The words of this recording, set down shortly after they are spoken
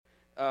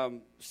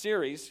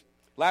series.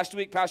 Last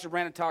week, Pastor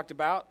Brandon talked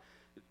about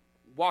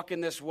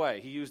walking this way.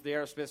 He used the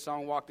Arrowsmith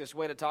song, Walk This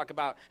Way, to talk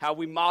about how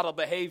we model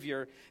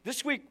behavior.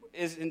 This week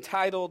is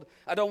entitled,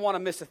 I Don't Want to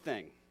Miss a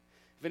Thing.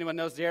 If anyone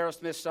knows the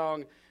Arrowsmith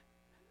song,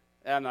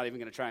 I'm not even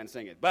going to try and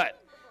sing it,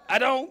 but I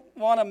don't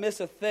want to miss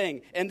a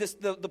thing. And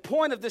the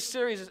point of this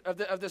series,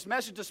 of this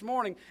message this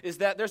morning, is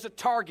that there's a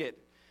target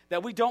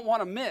that we don't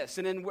want to miss.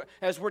 And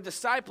as we're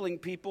discipling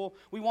people,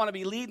 we want to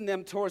be leading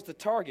them towards the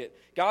target.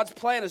 God's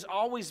plan has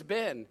always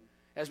been,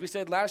 as we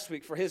said last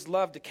week, for his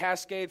love to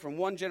cascade from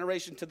one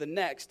generation to the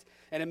next.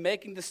 And in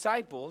making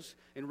disciples,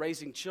 in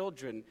raising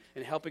children,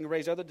 and helping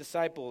raise other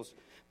disciples,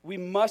 we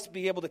must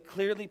be able to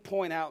clearly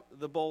point out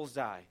the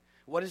bullseye.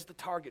 What is the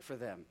target for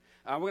them?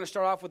 We're going to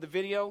start off with the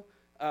video,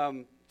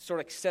 sort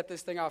of set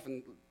this thing off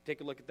and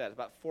take a look at that. It's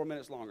about 4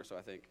 minutes long or so,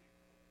 I think.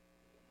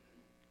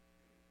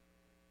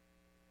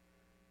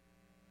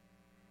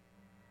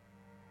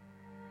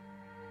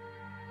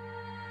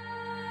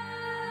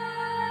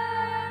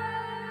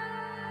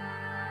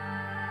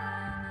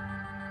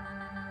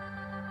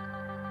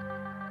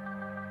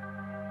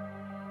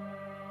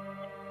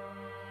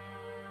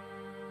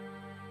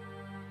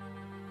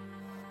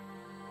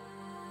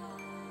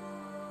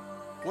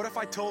 What if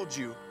I told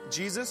you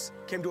Jesus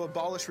came to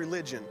abolish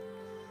religion?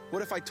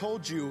 What if I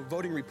told you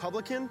voting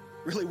Republican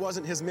really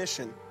wasn't his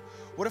mission?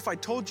 What if I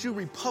told you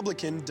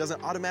Republican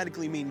doesn't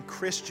automatically mean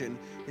Christian,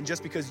 and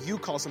just because you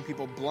call some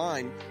people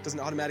blind doesn't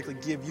automatically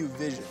give you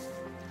vision?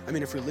 I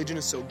mean, if religion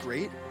is so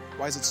great,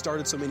 why has it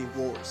started so many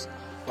wars?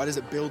 Why does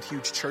it build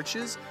huge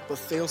churches but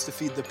fails to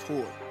feed the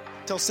poor?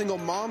 Tell single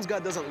moms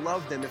God doesn't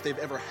love them if they've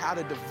ever had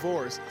a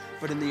divorce,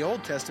 but in the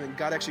Old Testament,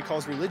 God actually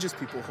calls religious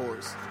people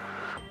whores.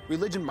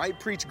 Religion might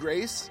preach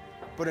grace,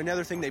 but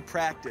another thing they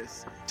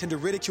practice. Tend to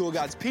ridicule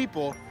God's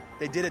people.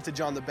 They did it to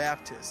John the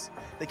Baptist.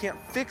 They can't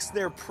fix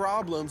their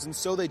problems, and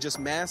so they just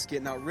mask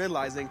it, not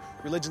realizing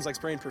religion's like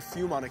spraying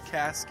perfume on a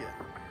casket.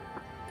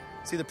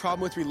 See, the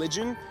problem with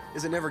religion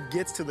is it never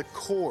gets to the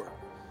core.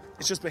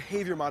 It's just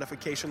behavior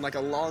modification, like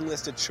a long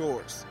list of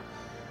chores.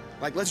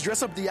 Like, let's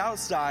dress up the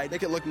outside,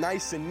 make it look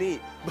nice and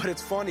neat. But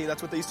it's funny,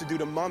 that's what they used to do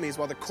to mummies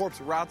while the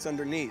corpse rots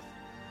underneath.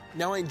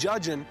 Now, I ain't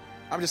judging.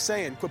 I'm just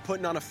saying, quit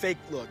putting on a fake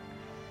look.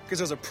 Because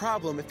there's a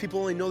problem if people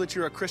only know that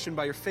you're a Christian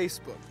by your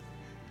Facebook.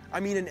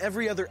 I mean, in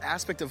every other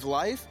aspect of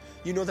life,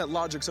 you know that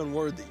logic's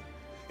unworthy.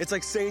 It's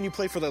like saying you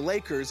play for the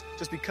Lakers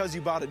just because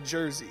you bought a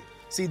jersey.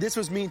 See, this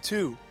was me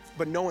too,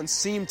 but no one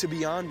seemed to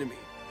be on to me.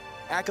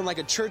 Acting like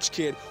a church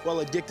kid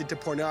while addicted to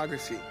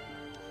pornography.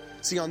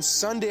 See, on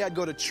Sunday I'd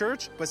go to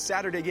church, but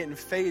Saturday getting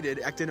faded,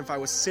 acting if I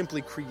was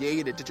simply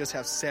created to just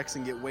have sex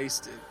and get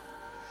wasted.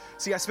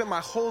 See, I spent my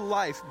whole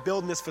life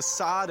building this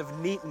facade of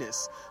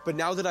neatness, but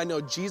now that I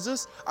know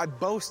Jesus, I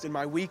boast in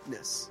my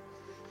weakness.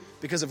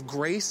 Because if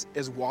grace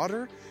is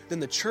water, then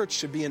the church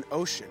should be an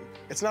ocean.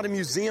 It's not a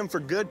museum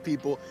for good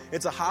people,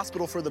 it's a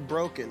hospital for the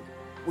broken,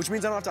 which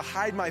means I don't have to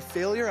hide my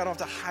failure, I don't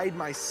have to hide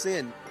my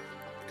sin,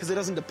 because it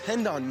doesn't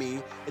depend on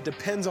me, it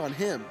depends on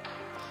him.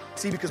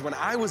 See, because when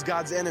I was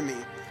God's enemy,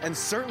 and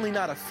certainly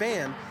not a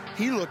fan,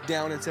 he looked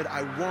down and said,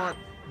 I want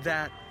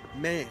that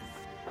man.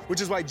 Which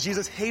is why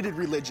Jesus hated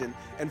religion,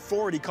 and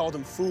for it he called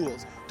them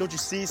fools. Don't you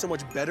see so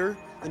much better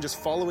than just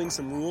following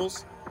some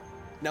rules?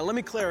 Now let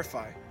me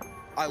clarify.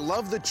 I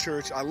love the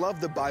church, I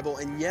love the Bible,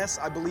 and yes,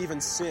 I believe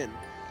in sin.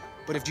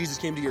 But if Jesus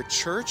came to your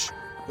church,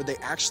 would they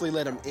actually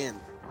let him in?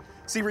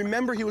 See,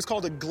 remember he was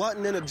called a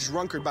glutton and a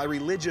drunkard by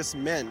religious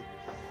men.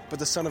 But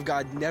the Son of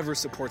God never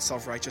supports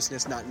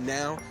self-righteousness, not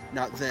now,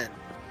 not then.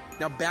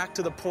 Now back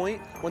to the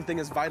point, one thing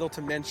is vital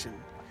to mention.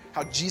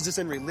 How Jesus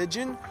and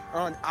religion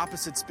are on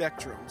opposite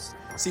spectrums.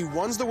 See,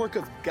 one's the work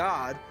of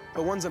God,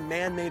 but one's a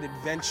man-made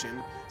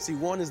invention. See,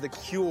 one is the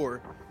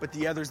cure, but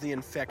the other's the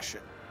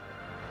infection.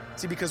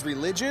 See, because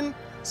religion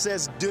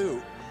says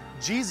do,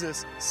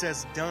 Jesus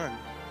says done.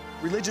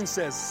 Religion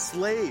says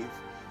slave,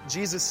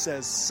 Jesus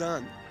says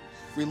son.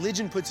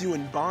 Religion puts you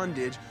in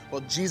bondage,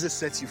 while Jesus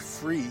sets you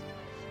free.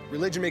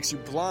 Religion makes you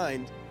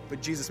blind,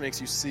 but Jesus makes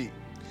you see.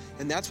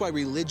 And that's why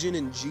religion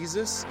and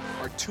Jesus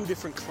are two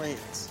different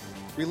clans.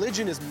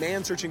 Religion is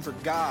man searching for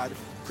God.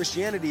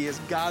 Christianity is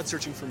God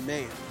searching for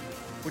man.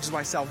 Which is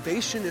why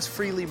salvation is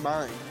freely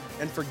mine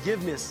and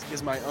forgiveness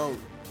is my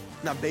own.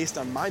 Not based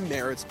on my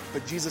merits,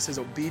 but Jesus'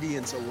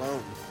 obedience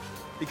alone.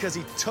 Because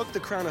he took the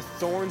crown of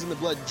thorns and the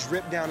blood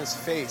dripped down his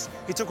face.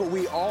 He took what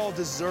we all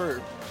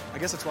deserved. I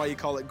guess that's why you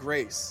call it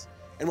grace.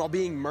 And while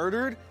being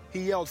murdered, he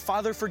yelled,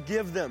 Father,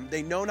 forgive them.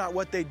 They know not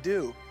what they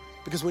do.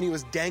 Because when he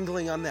was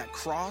dangling on that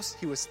cross,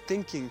 he was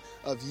thinking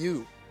of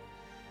you.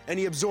 And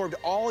he absorbed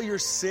all your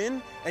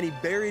sin, and he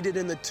buried it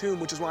in the tomb,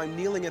 which is why I'm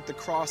kneeling at the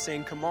cross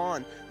saying, come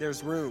on,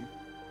 there's room.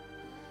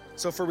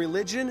 So for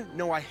religion,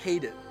 no, I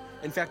hate it.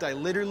 In fact, I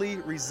literally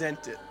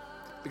resent it.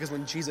 Because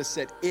when Jesus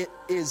said, it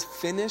is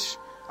finished,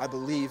 I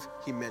believe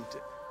he meant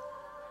it.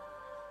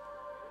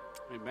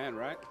 Amen,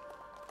 right?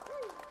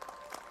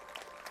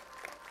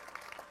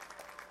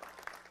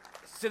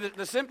 See,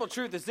 the simple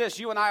truth is this.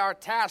 You and I are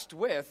tasked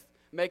with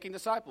making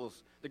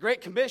disciples. The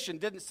Great Commission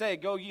didn't say,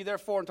 go ye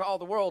therefore into all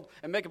the world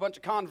and make a bunch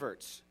of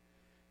converts.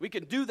 We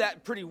can do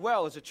that pretty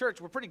well as a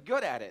church. We're pretty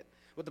good at it.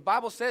 What the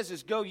Bible says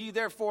is, go ye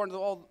therefore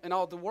in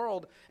all the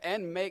world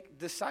and make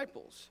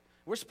disciples.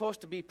 We're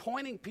supposed to be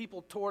pointing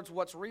people towards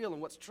what's real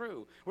and what's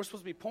true. We're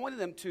supposed to be pointing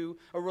them to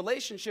a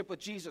relationship with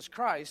Jesus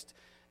Christ,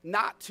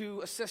 not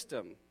to a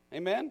system.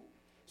 Amen?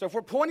 So if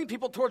we're pointing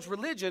people towards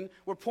religion,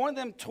 we're pointing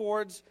them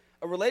towards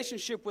a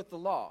relationship with the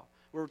law.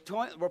 We're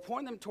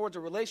pointing them towards a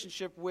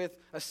relationship with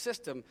a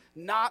system,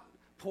 not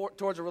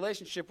towards a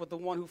relationship with the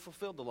one who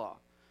fulfilled the law.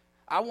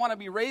 I want to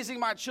be raising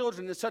my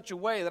children in such a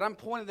way that I'm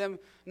pointing them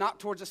not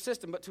towards a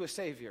system, but to a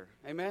Savior.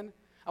 Amen?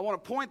 I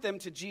want to point them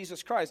to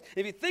Jesus Christ.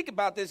 If you think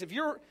about this, if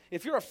you're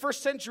a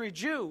first century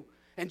Jew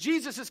and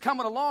Jesus is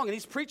coming along and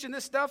he's preaching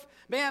this stuff,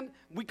 man,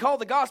 we call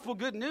the gospel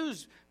good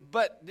news,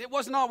 but it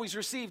wasn't always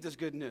received as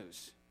good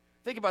news.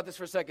 Think about this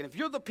for a second. If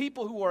you're the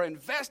people who are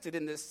invested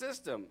in this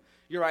system,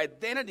 your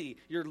identity,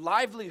 your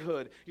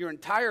livelihood, your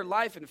entire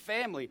life and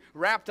family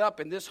wrapped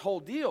up in this whole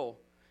deal,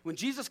 when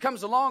Jesus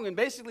comes along and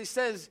basically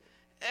says,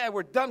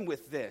 we're done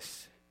with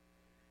this,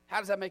 how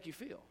does that make you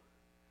feel?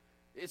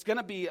 It's going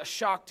to be a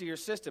shock to your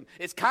system.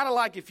 It's kind of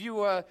like if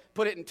you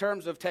put it in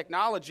terms of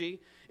technology,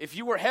 if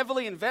you were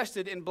heavily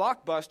invested in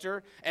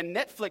Blockbuster and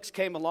Netflix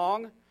came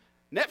along,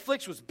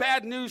 Netflix was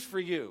bad news for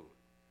you.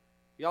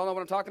 Y'all know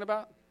what I'm talking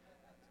about?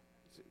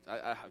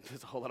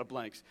 There's a whole lot of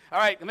blanks. All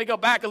right, let me go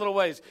back a little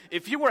ways.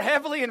 If you were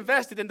heavily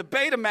invested in the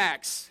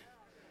Betamax,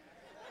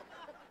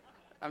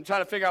 I'm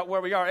trying to figure out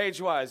where we are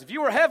age-wise. If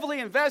you were heavily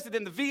invested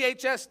in the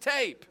VHS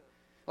tape,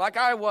 like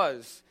I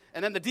was,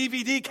 and then the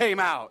DVD came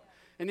out,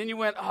 and then you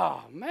went,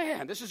 oh,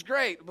 man, this is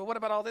great, but what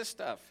about all this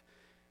stuff,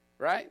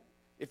 right?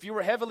 If you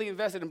were heavily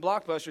invested in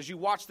Blockbusters, you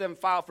watched them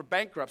file for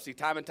bankruptcy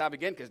time and time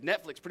again because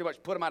Netflix pretty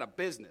much put them out of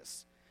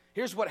business.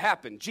 Here's what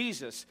happened.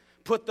 Jesus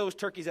put those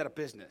turkeys out of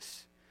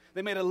business.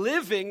 They made a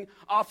living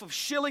off of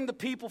shilling the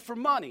people for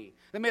money.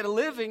 They made a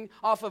living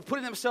off of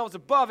putting themselves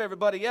above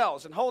everybody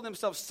else and holding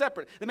themselves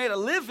separate. They made a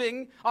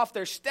living off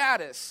their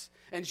status.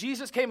 And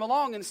Jesus came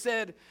along and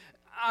said,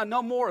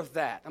 no more of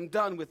that. I'm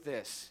done with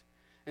this.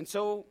 And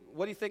so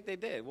what do you think they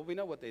did? Well, we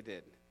know what they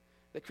did.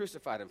 They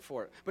crucified him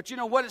for it. But you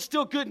know what? It's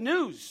still good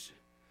news.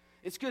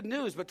 It's good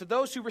news, but to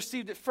those who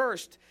received it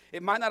first,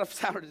 it might not have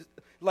sounded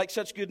like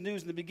such good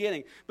news in the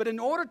beginning. But in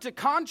order to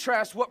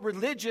contrast what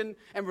religion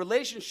and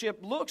relationship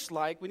looks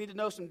like, we need to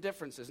know some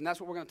differences, and that's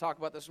what we're going to talk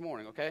about this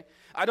morning, okay?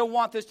 I don't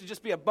want this to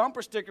just be a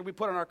bumper sticker we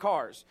put on our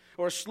cars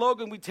or a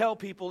slogan we tell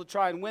people to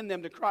try and win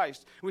them to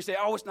Christ. We say,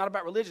 oh, it's not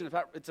about religion,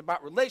 it's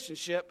about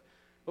relationship,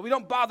 but we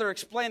don't bother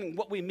explaining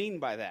what we mean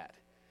by that,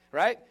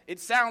 right? It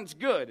sounds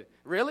good.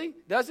 Really?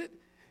 Does it?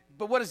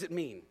 But what does it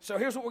mean? So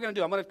here's what we're going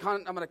to do. I'm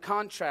going to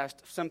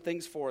contrast some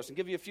things for us and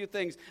give you a few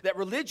things that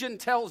religion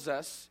tells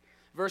us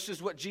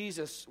versus what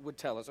Jesus would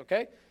tell us,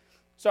 okay?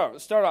 So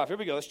let's start off. Here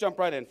we go. Let's jump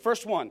right in.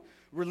 First one,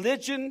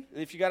 religion.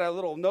 And if you got a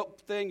little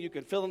note thing, you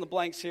can fill in the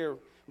blanks here.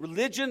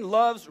 Religion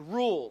loves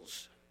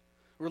rules.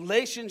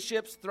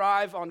 Relationships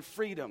thrive on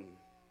freedom.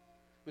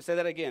 Let me say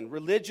that again.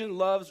 Religion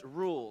loves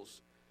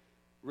rules.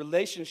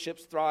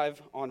 Relationships thrive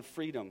on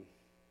freedom.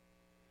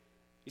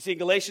 You see, in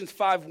Galatians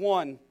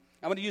 5:1,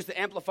 I'm going to use the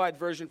Amplified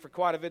version for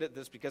quite a bit of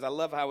this because I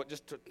love how it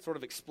just sort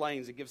of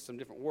explains and gives some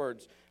different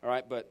words. All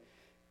right, but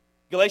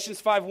Galatians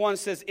 5:1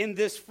 says, in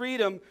this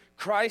freedom,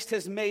 Christ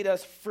has made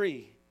us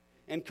free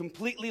and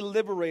completely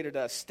liberated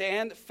us.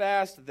 Stand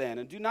fast then,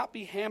 and do not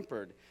be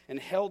hampered and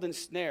held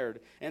ensnared,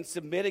 and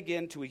submit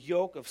again to a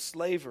yoke of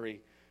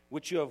slavery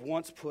which you have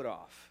once put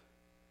off.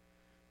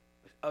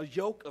 A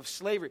yoke of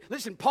slavery.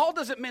 Listen, Paul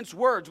doesn't mince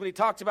words when he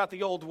talks about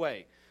the old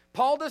way.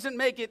 Paul doesn't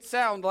make it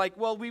sound like,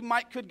 well, we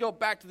could go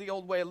back to the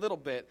old way a little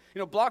bit. You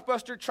know,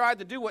 Blockbuster tried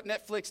to do what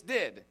Netflix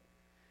did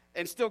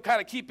and still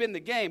kind of keep in the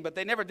game, but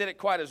they never did it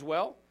quite as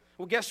well.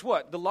 Well, guess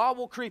what? The law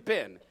will creep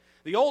in.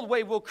 The old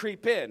way will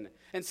creep in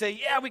and say,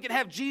 yeah, we can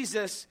have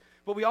Jesus,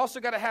 but we also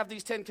got to have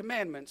these 10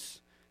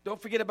 commandments.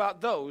 Don't forget about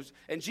those.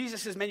 And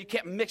Jesus says, man, you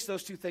can't mix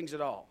those two things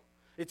at all.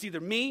 It's either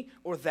me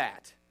or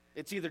that.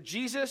 It's either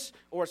Jesus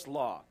or it's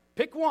law.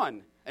 Pick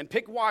one, and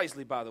pick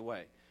wisely, by the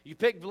way. You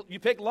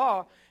pick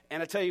law,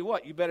 and I tell you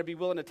what, you better be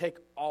willing to take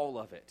all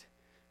of it.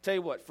 Tell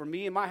you what, for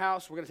me and my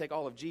house, we're going to take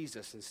all of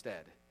Jesus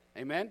instead.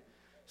 Amen?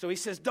 So he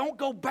says, don't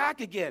go back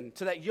again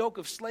to that yoke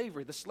of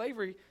slavery. The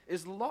slavery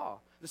is the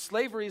law. The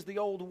slavery is the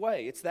old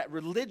way. It's that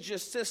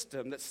religious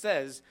system that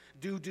says,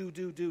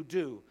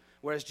 do.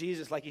 Whereas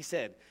Jesus, like he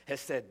said, has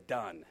said,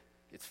 done.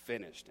 It's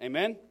finished.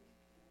 Amen?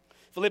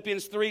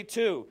 Philippians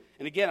 3:2.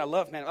 And again,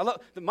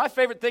 my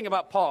favorite thing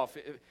about Paul,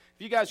 if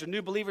you guys are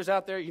new believers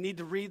out there, you need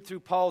to read through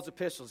Paul's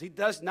epistles. He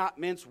does not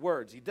mince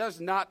words. He does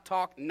not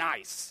talk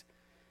nice.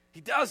 He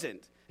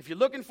doesn't. If you're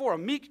looking for a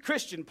meek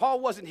Christian,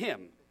 Paul wasn't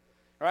him.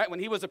 All right? When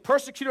he was a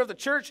persecutor of the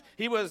church,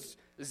 he was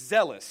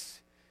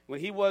zealous. When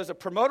he was a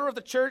promoter of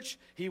the church,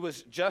 he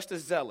was just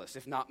as zealous,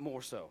 if not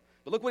more so.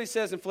 But look what he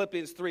says in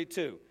Philippians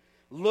 3:2.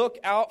 Look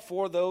out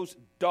for those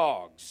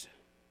dogs.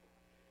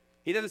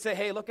 He doesn't say,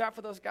 hey, look out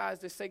for those guys.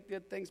 They say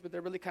good things, but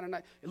they're really kind of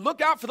nice.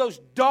 Look out for those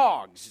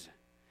dogs.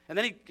 And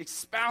then he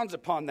expounds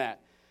upon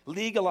that. the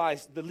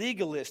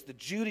legalists, the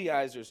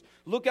Judaizers.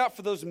 Look out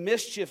for those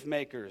mischief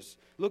makers.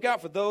 Look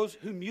out for those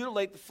who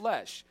mutilate the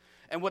flesh.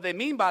 And what they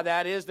mean by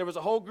that is there was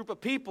a whole group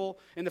of people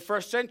in the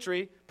first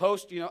century,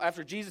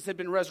 after Jesus had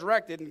been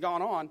resurrected and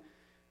gone on,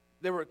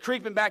 they were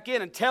creeping back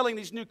in and telling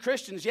these new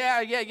Christians,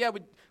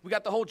 we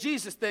got the whole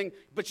Jesus thing,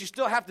 but you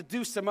still have to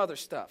do some other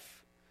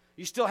stuff.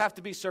 You still have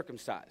to be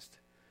circumcised.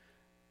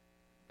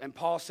 And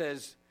Paul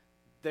says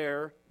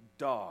they're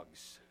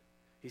dogs.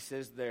 He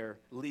says they're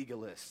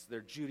legalists,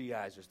 they're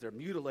Judaizers, they're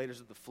mutilators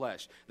of the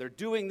flesh. They're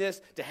doing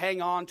this to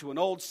hang on to an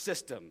old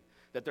system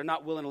that they're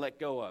not willing to let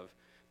go of.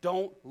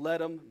 Don't let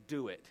them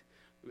do it.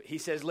 He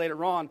says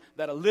later on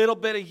that a little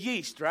bit of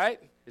yeast, right,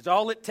 is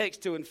all it takes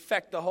to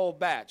infect the whole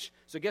batch.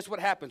 So guess what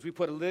happens? We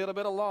put a little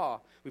bit of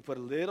law, we put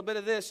a little bit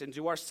of this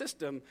into our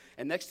system,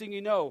 and next thing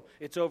you know,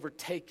 it's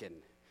overtaken.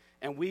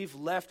 And we've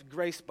left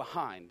grace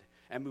behind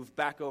and moved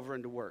back over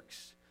into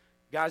works.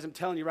 Guys, I'm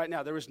telling you right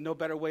now, there is no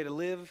better way to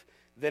live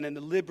than in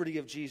the liberty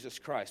of Jesus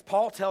Christ.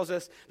 Paul tells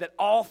us that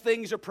all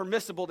things are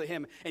permissible to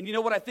him. And you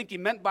know what I think he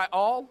meant by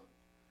all?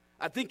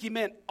 I think he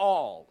meant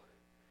all.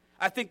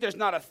 I think there's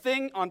not a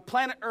thing on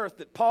planet Earth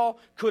that Paul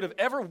could have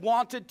ever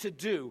wanted to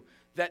do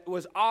that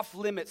was off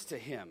limits to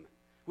him,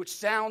 which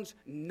sounds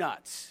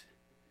nuts,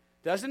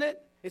 doesn't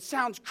it? It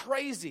sounds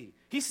crazy.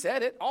 He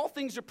said it, all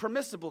things are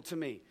permissible to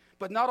me,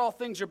 but not all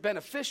things are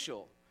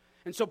beneficial.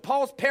 And so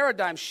Paul's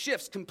paradigm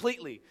shifts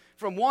completely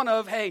from one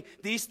of, hey,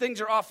 these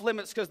things are off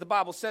limits because the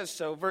Bible says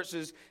so,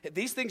 versus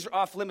these things are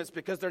off limits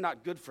because they're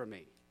not good for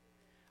me.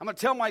 I'm going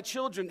to tell my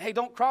children, hey,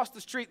 don't cross the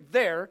street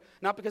there,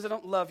 not because I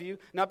don't love you,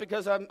 not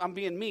because I'm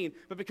being mean,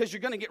 but because you're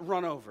going to get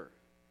run over,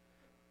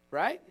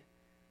 right?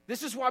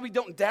 This is why we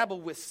don't dabble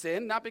with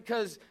sin, not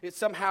because it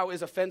somehow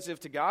is offensive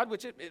to God,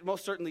 which it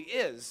most certainly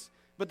is.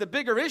 But the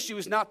bigger issue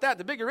is not that.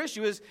 The bigger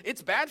issue is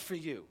it's bad for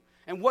you.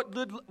 And what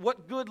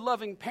good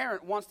loving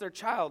parent wants their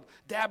child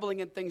dabbling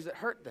in things that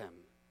hurt them?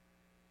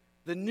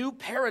 The new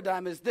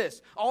paradigm is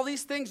this. All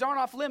these things aren't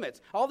off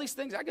limits. All these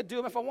things, I could do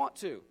them if I want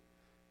to.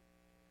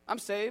 I'm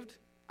saved.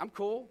 I'm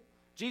cool.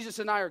 Jesus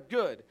and I are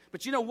good.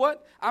 But you know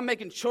what? I'm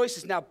making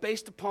choices now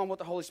based upon what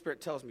the Holy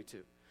Spirit tells me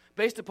to.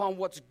 Based upon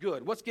what's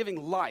good, what's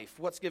giving life,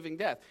 what's giving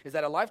death. Is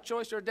that a life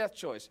choice or a death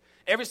choice?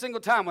 Every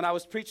single time when I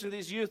was preaching to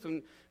these youth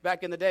and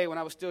back in the day when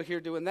I was still here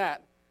doing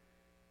that,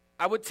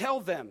 I would tell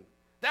them,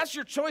 that's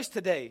your choice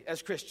today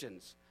as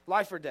Christians,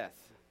 life or death.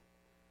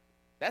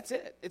 That's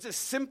it. It's as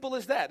simple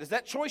as that. Is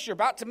that choice you're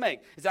about to make,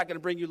 is that going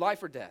to bring you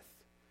life or death?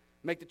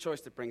 Make the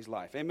choice that brings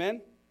life.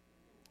 Amen?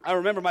 I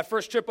remember my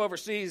first trip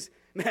overseas.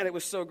 Man, it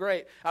was so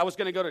great. I was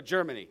going to go to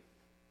Germany.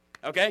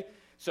 Okay?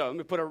 So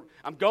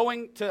I'm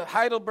going to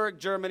Heidelberg,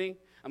 Germany.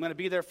 I'm going to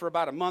be there for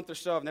about a month or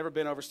so. I've never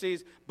been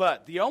overseas.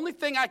 But the only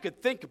thing I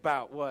could think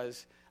about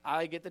was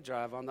I get to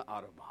drive on the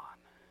Autobahn.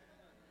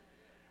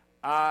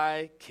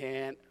 I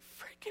can't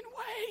freaking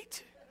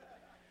wait.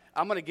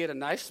 I'm going to get a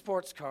nice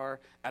sports car,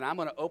 and I'm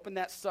going to open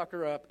that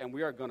sucker up, and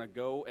we are going to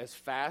go as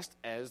fast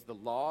as the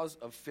laws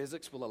of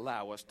physics will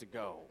allow us to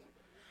go.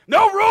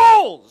 No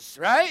rules,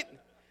 right?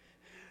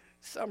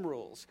 Some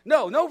rules.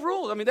 No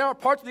rules. I mean, there are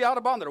parts of the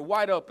Autobahn that are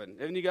wide open.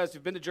 And you guys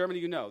who've been to Germany,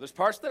 you know. There's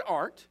parts that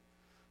aren't,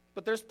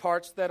 but there's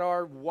parts that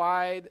are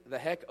wide the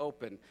heck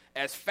open.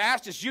 As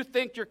fast as you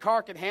think your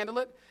car can handle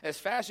it, as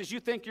fast as you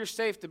think you're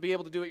safe to be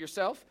able to do it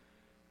yourself,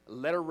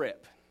 let her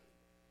rip.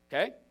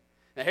 Okay?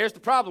 Now, here's the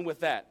problem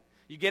with that.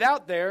 You get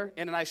out there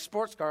in a nice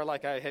sports car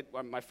like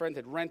my friend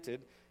had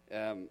rented,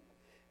 and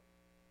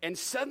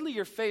suddenly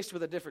you're faced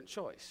with a different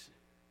choice.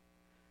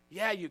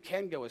 Yeah, you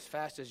can go as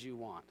fast as you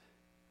want.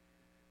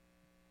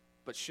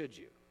 But should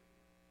you?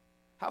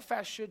 How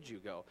fast should you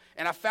go?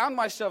 And I found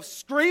myself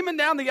screaming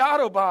down the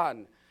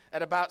Autobahn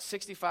at about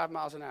 65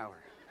 miles an hour.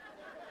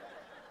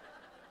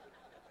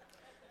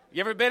 You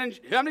ever been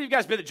how many of you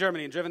guys been to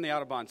Germany and driven the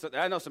Autobahn? So,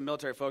 I know some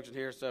military folks in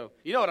here, so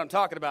you know what I'm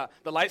talking about.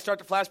 The lights start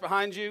to flash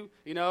behind you.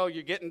 You know,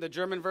 you're getting the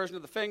German version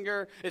of the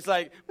finger. It's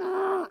like,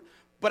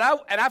 but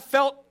I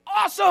felt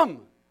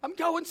awesome. I'm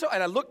going so,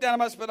 and I looked down at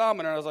my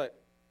speedometer and I was like,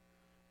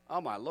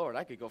 oh, my Lord,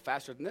 I could go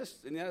faster than this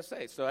in the United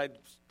States. So I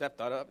stepped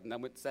that up, and I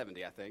went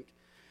 70, I think.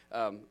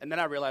 And then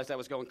I realized I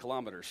was going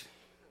kilometers.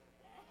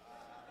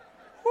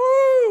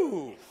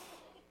 Woo!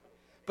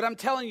 But I'm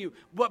telling you,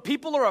 what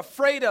people are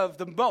afraid of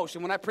the most,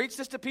 and when I preach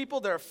this to people,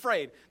 they're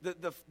afraid.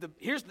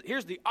 Here's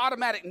the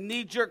automatic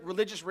knee-jerk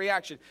religious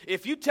reaction.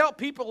 If you tell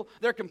people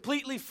they're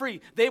completely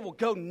free, they will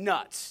go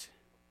nuts.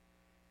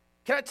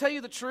 Can I tell you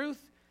the truth?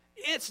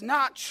 It's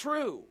not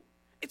true.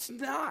 It's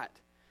not.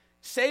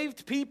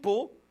 Saved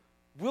people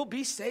will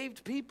be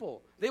saved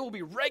people. They will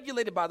be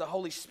regulated by the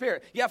Holy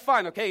Spirit. Yeah,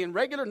 fine, okay, in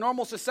regular,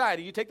 normal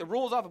society, you take the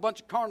rules off a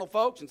bunch of carnal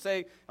folks and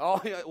say,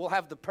 oh, we'll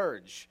have the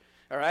purge,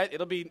 all right?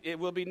 It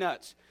will be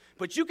nuts.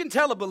 But you can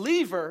tell a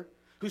believer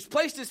who's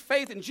placed his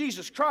faith in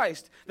Jesus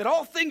Christ that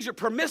all things are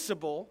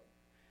permissible,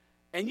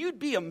 and you'd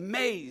be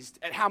amazed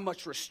at how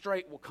much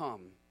restraint will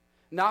come.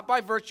 Not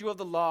by virtue of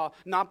the law,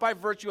 not by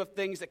virtue of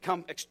things that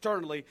come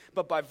externally,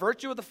 but by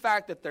virtue of the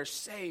fact that they're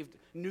saved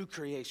new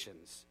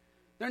creations.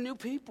 They're new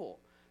people.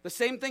 The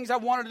same things I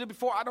wanted to do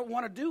before, I don't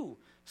want to do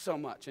so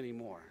much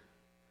anymore.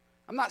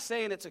 I'm not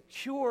saying it's a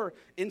cure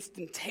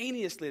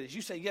instantaneously as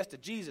you say yes to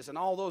Jesus and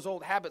all those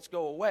old habits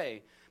go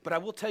away. But I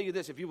will tell you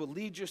this, if you will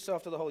yield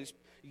yourself to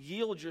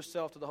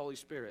the Holy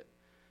Spirit,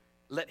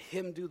 let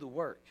him do the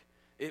work.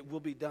 It will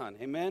be done.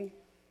 Amen?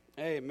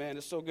 Amen.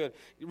 It's so good.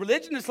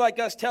 Religion is like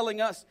us telling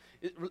God,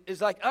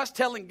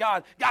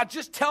 God,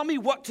 just tell me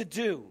what to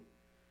do.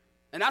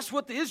 And that's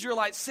what the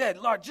Israelites said.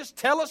 Lord, just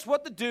tell us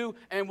what to do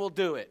and we'll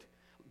do it.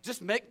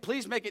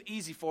 Please make it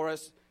easy for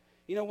us.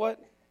 You know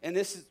what? And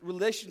this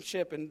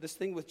relationship and this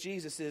thing with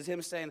Jesus is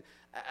him saying,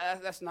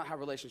 that's not how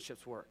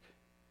relationships work.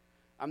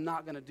 I'm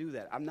not going to do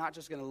that. I'm not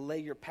just going to lay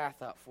your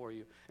path out for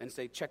you and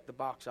say, check the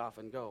box off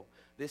and go.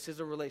 This is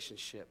a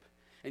relationship.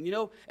 And you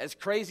know, as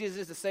crazy as it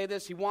is to say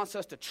this, he wants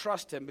us to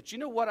trust him. But you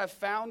know what I've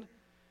found?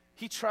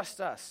 He trusts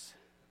us.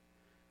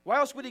 Why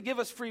else would he give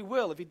us free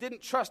will? If he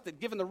didn't trust that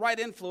given the right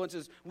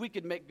influences, we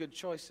could make good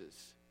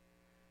choices.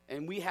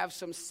 And we have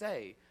some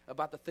say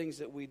about the things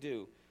that we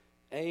do.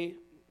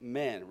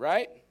 Amen,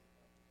 right?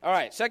 All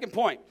right, second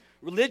point.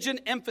 Religion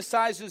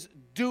emphasizes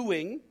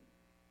doing.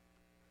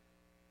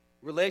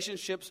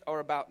 Relationships are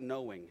about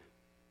knowing.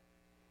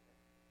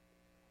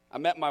 I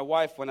met my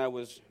wife when I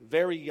was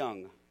very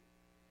young.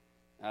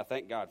 And I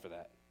thank God for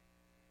that.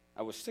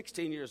 I was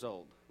 16 years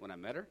old when I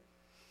met her.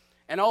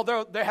 And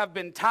although there have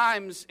been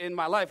times in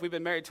my life, we've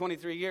been married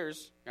 23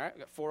 years, all right?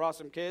 We've got 4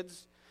 awesome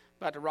kids,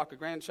 about to rock a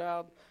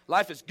grandchild.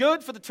 Life is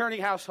good for the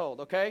Turney household,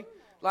 okay?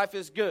 Life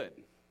is good.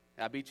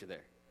 I beat you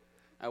there.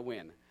 I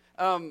win.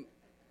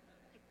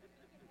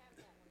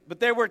 But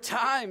there were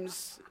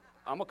times,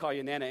 I'm going to call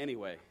you Nana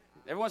anyway.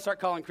 Everyone start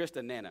calling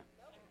Krista Nana.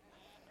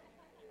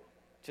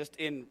 Just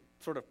in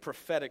sort of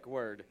prophetic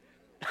word.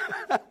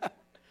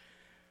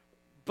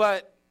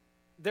 But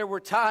there were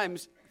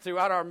times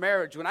throughout our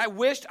marriage when I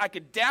wished I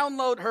could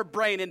download her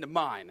brain into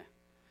mine.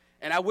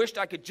 And I wished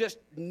I could just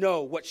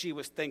know what she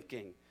was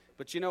thinking.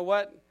 But you know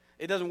what?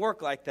 It doesn't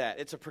work like that.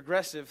 It's a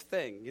progressive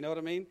thing. You know what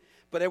I mean?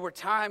 But there were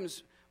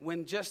times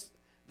when just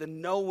the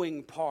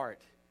knowing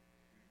part,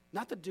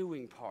 not the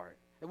doing part.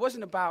 It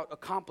wasn't about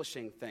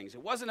accomplishing things.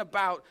 It wasn't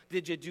about,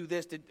 did you do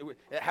this,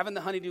 having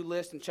the honey-do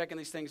list and checking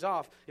these things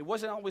off. It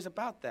wasn't always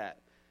about that.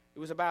 It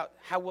was about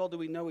how well do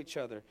we know each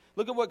other.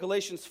 Look at what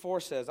Galatians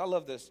 4 says. I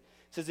love this. It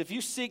says, if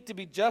you seek to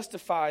be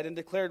justified and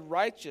declared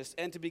righteous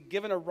and to be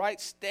given a right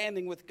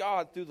standing with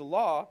God through the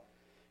law,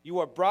 you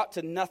are brought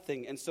to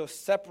nothing and so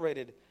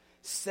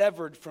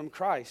severed from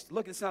Christ.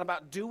 Look, it's not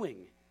about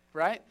doing,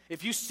 right?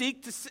 If you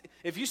seek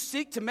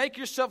to make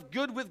yourself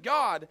good with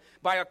God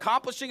by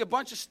accomplishing a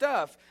bunch of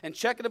stuff and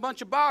checking a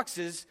bunch of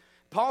boxes,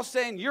 Paul's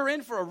saying you're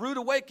in for a rude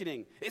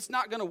awakening. It's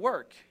not going to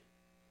work.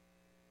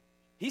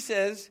 He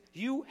says,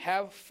 you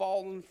have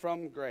fallen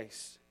from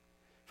grace,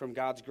 from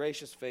God's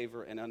gracious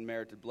favor and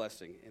unmerited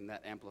blessing in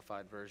that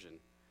amplified version.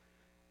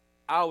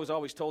 I was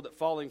always told that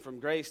falling from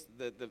grace,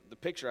 the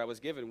picture I was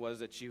given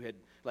was that you had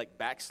like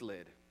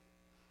backslid.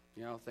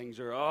 You know, things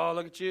are, oh,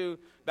 look at you,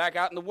 back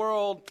out in the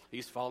world,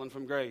 he's fallen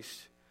from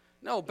grace.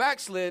 No,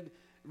 backslid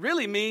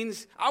really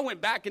means I went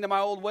back into my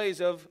old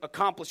ways of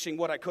accomplishing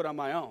what I could on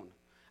my own.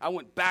 I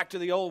went back to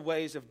the old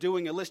ways of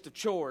doing a list of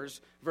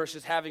chores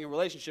versus having a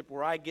relationship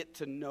where I get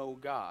to know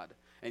God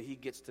and he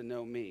gets to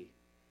know me.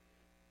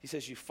 He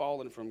says you've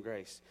fallen from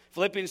grace.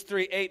 Philippians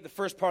 3:8, the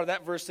first part of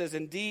that verse says,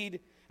 indeed,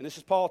 and this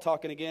is Paul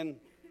talking again,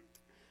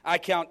 I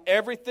count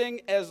everything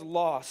as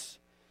loss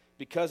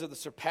because of the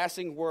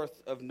surpassing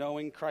worth of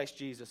knowing Christ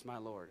Jesus, my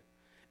Lord.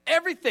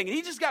 Everything. And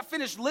he just got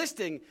finished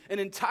listing an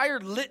entire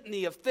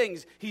litany of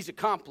things he's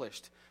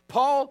accomplished.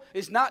 Paul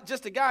is not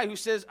just a guy who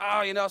says,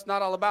 oh, you know, it's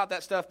not all about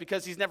that stuff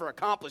because he's never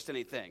accomplished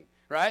anything,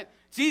 right?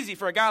 It's easy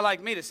for a guy like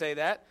me to say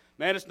that.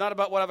 Man, it's not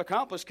about what I've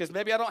accomplished because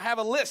maybe I don't have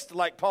a list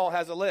like Paul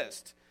has a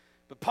list.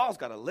 But Paul's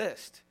got a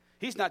list.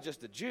 He's not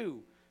just a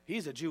Jew.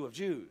 He's a Jew of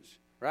Jews,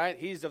 right?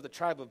 He's of the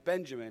tribe of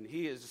Benjamin.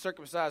 He is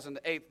circumcised on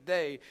the 8th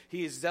day.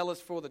 He is zealous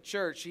for the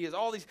church. He is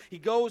all these. He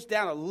goes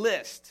down a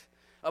list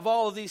of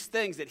all of these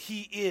things that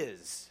he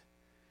is.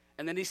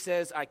 And then he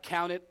says, I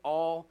count it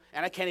all,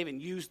 and I can't even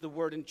use the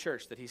word in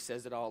church that he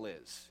says it all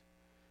is.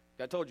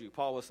 I told you,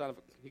 Paul was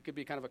he could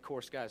be kind of a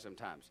coarse guy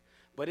sometimes.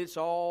 But it's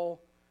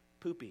all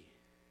poopy.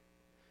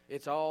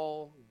 It's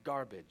all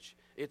garbage.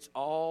 It's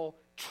all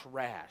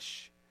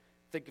trash.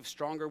 Think of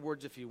stronger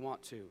words if you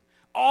want to.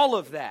 All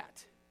of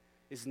that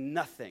is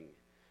nothing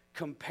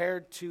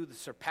compared to the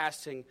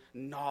surpassing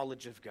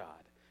knowledge of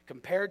God,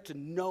 compared to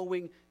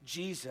knowing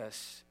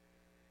Jesus.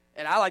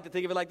 And I like to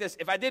think of it like this.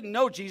 If I didn't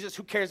know Jesus,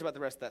 who cares about the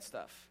rest of that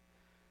stuff?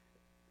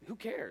 Who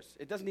cares?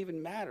 It doesn't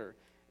even matter.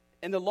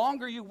 And the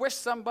longer you wish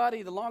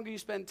somebody, the longer you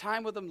spend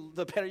time with them,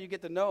 the better you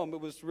get to know them. It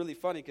was really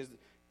funny because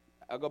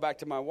I'll go back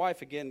to my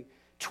wife again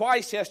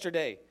twice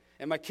yesterday.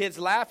 And my kids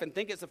laugh and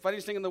think it's the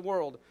funniest thing in the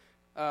world.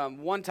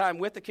 One time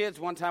with the kids,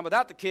 one time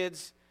without the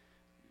kids.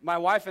 My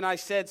wife and I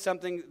said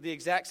something the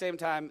exact same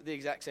time, the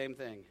exact same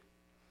thing.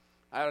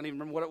 I don't even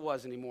remember what it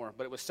was anymore.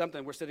 But it was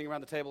something. We're sitting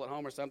around the table at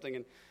home or something,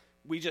 and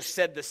we just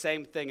said the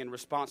same thing in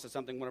response to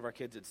something one of our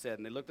kids had said.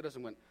 And they looked at us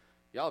and went,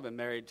 y'all have been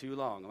married too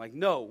long. I'm like,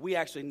 no, we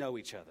actually know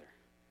each other.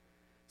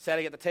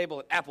 sitting at the table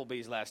at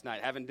Applebee's last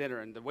night having dinner,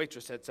 and the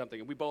waitress said something,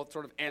 and we both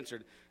sort of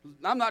answered.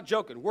 I'm not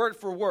joking. Word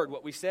for word,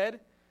 what we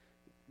said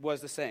was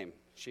the same,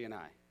 she and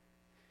I.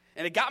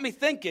 And it got me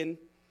thinking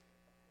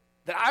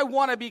that I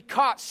want to be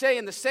caught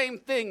saying the same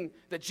thing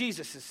that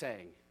Jesus is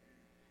saying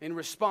in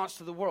response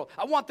to the world.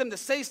 I want them to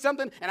say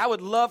something, and I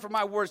would love for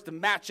my words to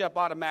match up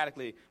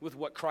automatically with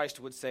what Christ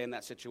would say in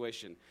that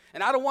situation.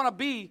 And I don't want to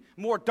be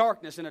more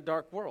darkness in a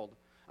dark world.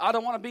 I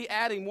don't want to be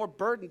adding more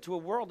burden to a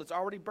world that's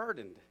already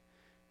burdened.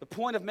 The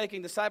point of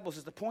making disciples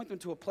is to point them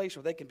to a place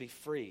where they can be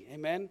free.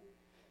 Amen?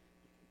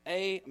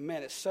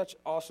 Amen. It's such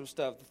awesome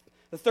stuff.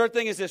 The third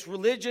thing is this: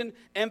 religion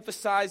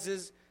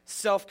emphasizes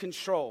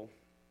self-control,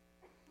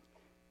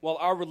 while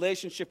our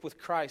relationship with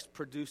Christ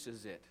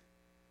produces it.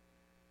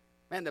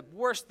 Man, the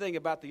worst thing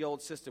about the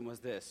old system was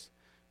this: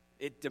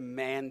 it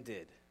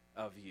demanded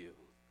of you,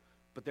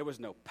 but there was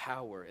no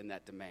power in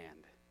that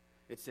demand.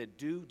 It said,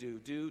 do,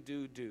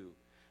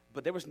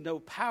 but there was no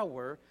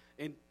power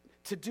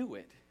to do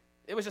it.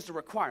 It was just a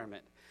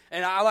requirement.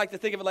 And I like to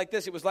think of it like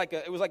this: it was like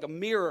a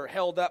mirror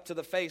held up to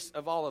the face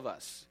of all of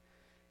us.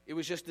 It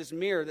was just this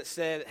mirror that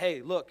said,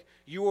 hey, look,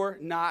 you're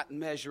not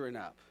measuring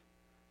up.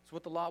 That's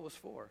what the law was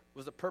for. It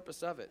was the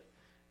purpose of it.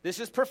 This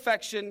is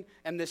perfection,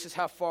 and this is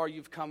how far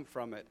you've come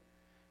from it.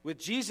 With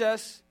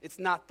Jesus, it's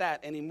not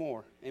that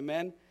anymore.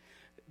 Amen?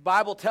 The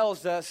Bible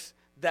tells us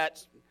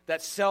that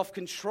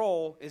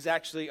self-control is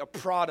actually a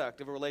product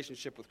of a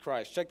relationship with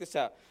Christ. Check this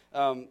out.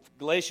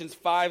 Galatians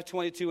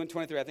 5:22 and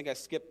 23. I think I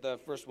skipped the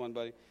first one,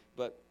 buddy.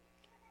 But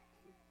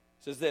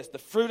it says this: the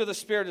fruit of the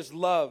Spirit is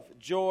love,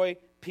 joy,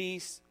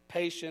 peace,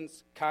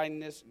 patience,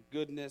 kindness,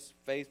 goodness,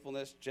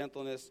 faithfulness,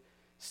 gentleness,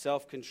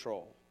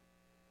 self-control.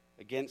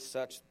 Against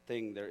such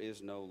thing there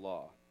is no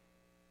law.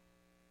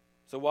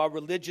 So while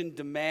religion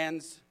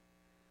demands,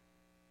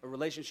 a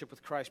relationship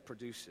with Christ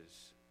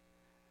produces.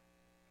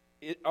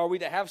 Are we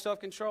to have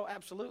self-control?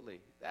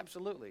 Absolutely.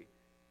 Absolutely.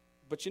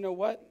 But you know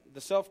what?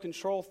 The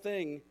self-control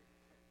thing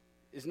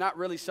is not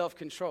really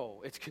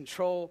self-control. It's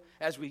control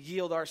as we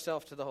yield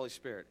ourselves to the Holy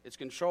Spirit. It's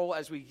control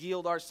as we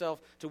yield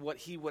ourselves to what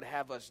He would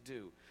have us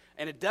do.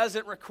 And it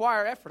doesn't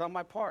require effort on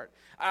my part.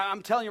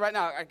 I'm telling you right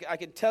now, I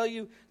can tell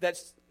you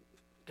that's,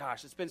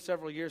 gosh, it's been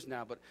several years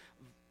now, but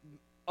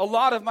a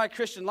lot of my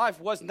Christian life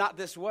was not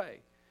this way.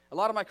 A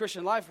lot of my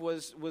Christian life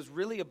was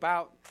really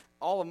about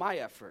all of my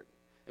effort.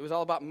 It was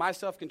all about my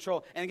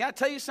self-control. And I got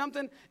to tell you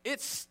something,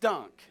 it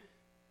stunk.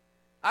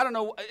 I don't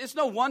know, it's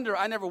no wonder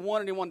I never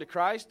won anyone to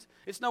Christ.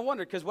 It's no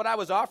wonder, because what I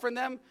was offering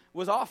them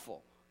was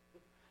awful.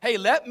 Hey,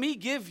 let me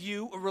give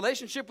you a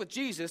relationship with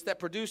Jesus that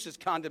produces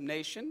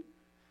condemnation,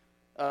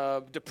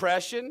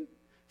 depression,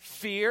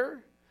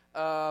 fear,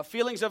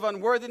 feelings of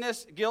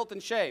unworthiness, guilt,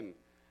 and shame.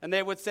 And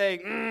they would say,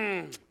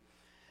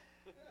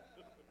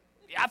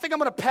 I think I'm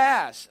going to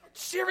pass.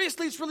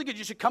 Seriously, it's really good.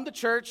 You should come to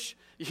church.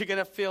 You're going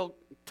to feel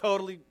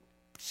totally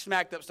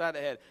smacked upside the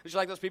head. It's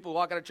like those people who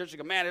walk out of church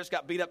and go, man, I just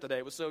got beat up today.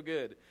 It was so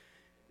good.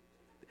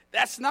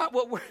 That's not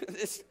what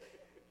it's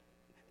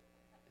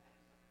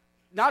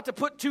not to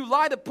put too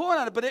light a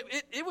point on it, but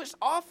it was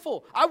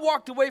awful. I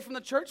walked away from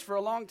the church for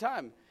a long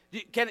time.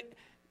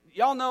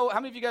 Y'all know, how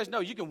many of you guys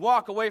know you can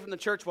walk away from the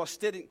church while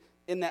sitting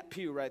in that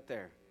pew right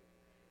there?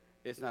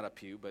 It's not a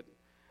pew, but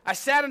I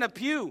sat in a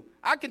pew.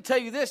 I can tell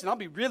you this, and I'll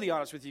be really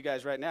honest with you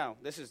guys right now.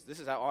 This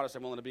is how honest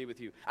I'm willing to be with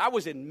you. I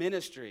was in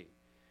ministry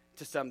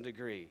to some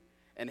degree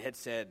and had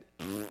said,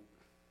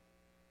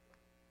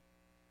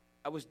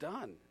 I was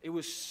done. It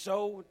was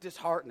so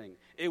disheartening.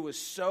 It was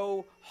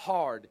so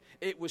hard.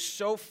 It was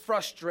so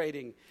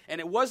frustrating. And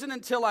it wasn't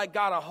until I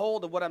got a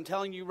hold of what I'm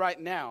telling you right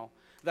now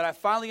that I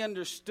finally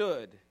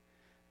understood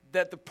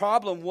that the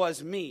problem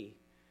was me,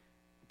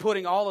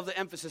 putting all of the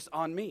emphasis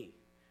on me.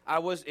 I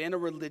was in a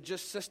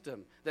religious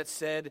system that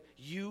said,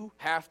 you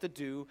have to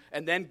do,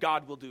 and then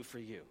God will do for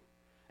you.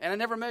 And I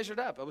never measured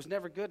up. I was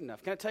never good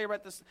enough. Can I tell you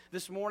right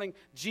this morning?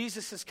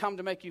 Jesus has come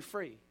to make you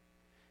free.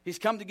 He's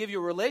come to give you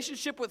a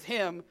relationship with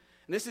Him.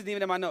 And this isn't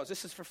even in my notes.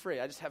 This is for free.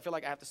 I just feel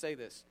like I have to say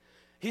this.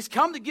 He's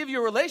come to give you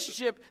a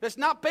relationship that's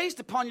not based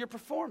upon your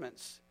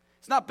performance.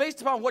 It's not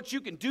based upon what you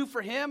can do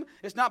for Him.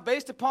 It's not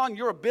based upon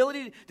your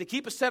ability to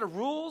keep a set of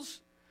rules.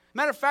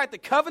 Matter of fact, the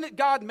covenant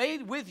God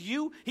made with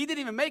you, He didn't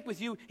even make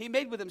with you. He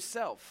made with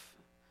Himself.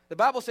 The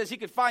Bible says He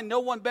could find no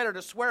one better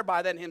to swear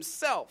by than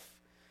Himself.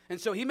 And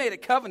so He made a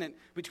covenant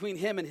between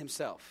Him and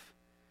Himself.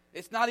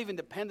 It's not even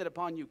dependent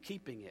upon you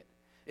keeping it.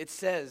 It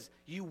says,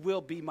 you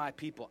will be my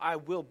people. I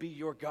will be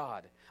your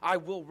God. I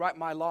will write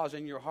my laws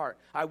in your heart.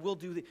 I will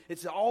do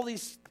it's all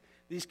these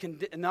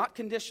not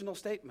conditional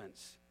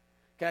statements.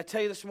 Can I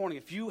tell you this morning,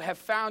 if you have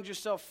found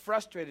yourself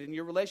frustrated in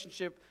your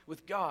relationship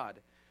with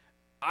God,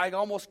 I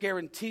almost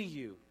guarantee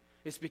you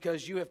it's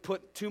because you have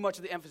put too much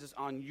of the emphasis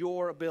on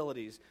your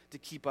abilities to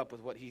keep up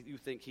with what you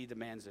think He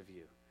demands of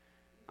you.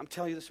 I'm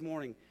telling you this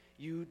morning,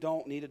 you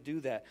don't need to do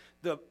that.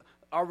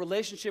 Our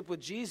relationship with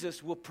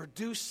Jesus will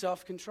produce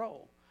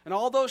self-control. And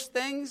all those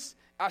things,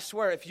 I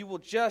swear, if you will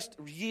just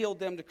yield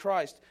them to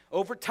Christ,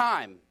 over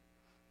time,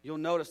 you'll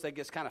notice they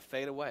just kind of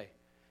fade away,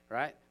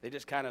 right? They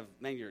just kind of,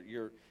 man,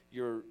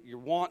 your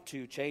want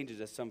to changes,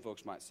 as some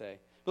folks might say.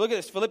 But look at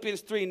this,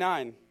 Philippians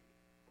 3:9.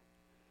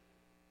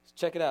 Let's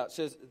check it out. It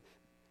says,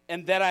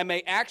 and that I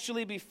may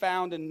actually be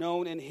found and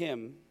known in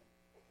him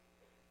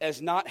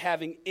as not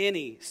having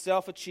any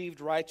self-achieved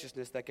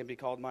righteousness that can be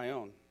called my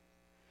own,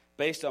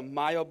 based on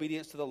my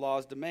obedience to the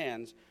law's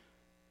demands,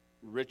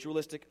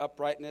 ritualistic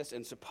uprightness,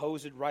 and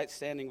supposed right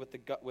standing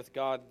with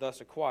God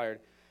thus acquired,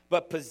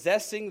 but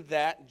possessing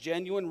that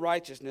genuine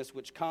righteousness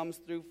which comes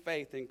through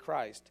faith in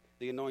Christ,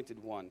 the Anointed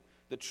One,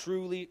 the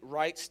truly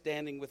right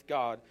standing with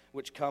God,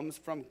 which comes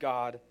from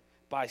God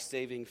by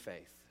saving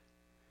faith.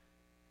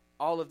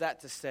 All of that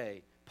to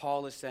say,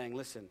 Paul is saying,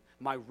 listen,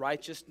 my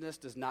righteousness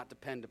does not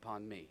depend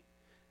upon me.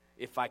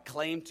 If I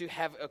claim to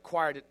have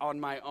acquired it on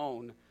my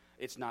own,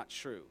 it's not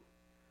true.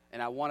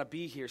 And I want to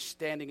be here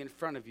standing in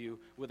front of you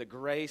with a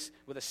grace,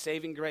 with a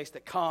saving grace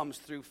that comes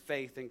through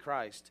faith in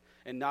Christ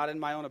and not in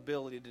my own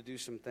ability to do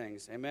some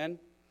things. Amen?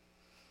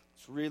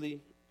 It's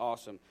really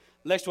awesome.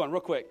 Next one,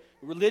 real quick.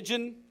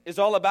 Religion is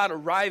all about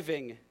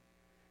arriving,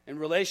 and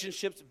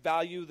relationships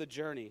value the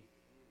journey.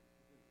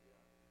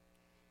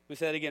 Let me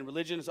say that again.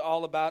 Religion is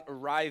all about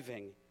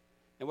arriving.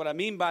 And what I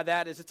mean by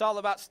that is it's all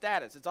about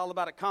status. It's all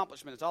about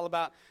accomplishment. It's all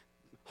about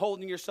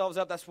holding yourselves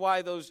up. That's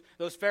why those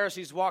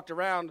Pharisees walked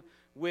around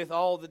with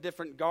all the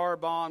different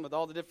garb on, with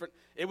all the different...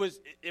 It was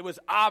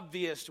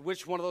obvious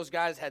which one of those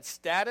guys had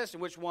status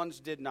and which ones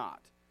did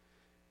not.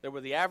 There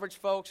were the average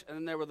folks, and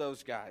then there were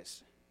those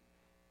guys.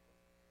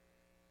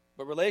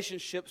 But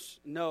relationships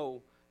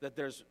know that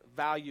there's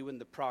value in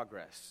the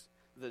progress.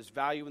 There's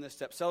value in the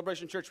steps.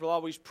 Celebration Church will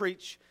always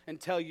preach and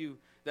tell you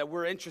that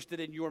we're interested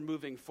in your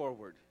moving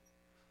forward.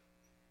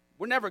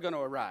 We're never going to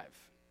arrive.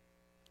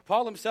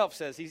 Paul himself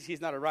says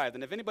he's not arrived.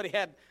 And if anybody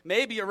had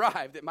maybe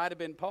arrived, it might have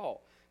been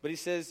Paul. But he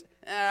says,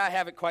 I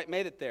haven't quite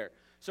made it there.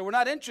 So we're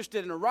not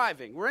interested in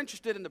arriving. We're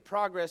interested in the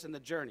progress and the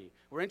journey.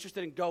 We're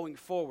interested in going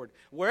forward.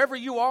 Wherever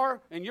you are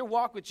in your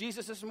walk with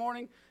Jesus this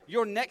morning,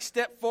 your next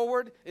step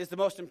forward is the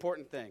most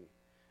important thing.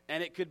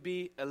 And it could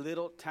be a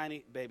little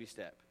tiny baby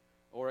step,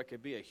 or it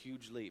could be a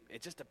huge leap.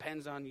 It just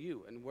depends on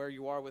you and where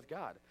you are with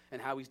God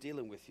and how he's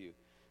dealing with you.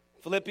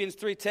 Philippians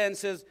 3:10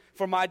 says,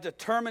 for my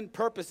determined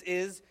purpose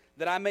is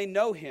that I may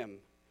know him,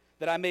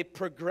 that I may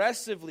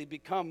progressively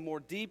become more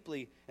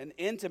deeply and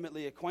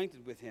intimately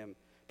acquainted with him,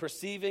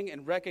 perceiving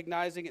and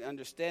recognizing and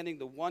understanding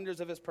the wonders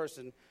of his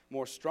person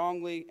more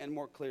strongly and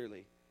more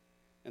clearly,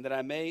 and that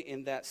I may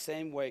in that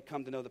same way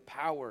come to know the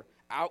power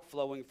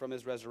outflowing from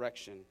his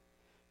resurrection,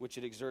 which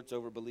it exerts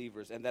over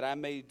believers, and that I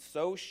may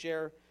so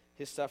share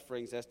his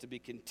sufferings as to be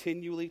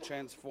continually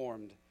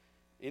transformed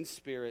in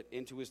spirit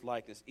into his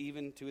likeness,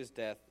 even to his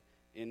death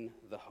in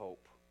the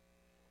hope.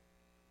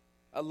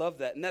 I love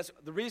that. And that's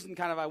the reason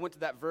kind of I went to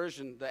that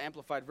version, the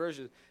Amplified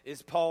version,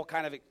 is Paul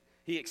kind of,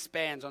 he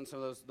expands on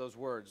some of those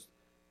words,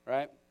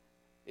 right?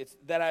 It's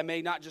that I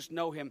may not just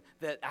know him,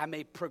 that I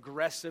may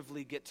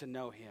progressively get to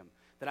know him.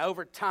 That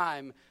over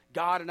time,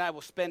 God and I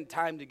will spend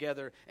time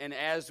together, and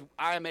as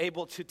I am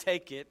able to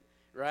take it,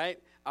 right,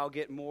 I'll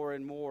get more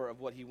and more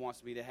of what he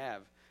wants me to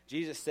have.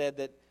 Jesus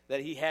said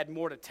that he had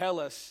more to tell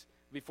us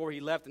before he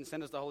left and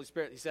sent us the Holy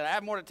Spirit. He said, I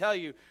have more to tell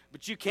you,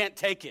 but you can't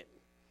take it.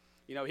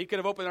 You know, he could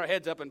have opened our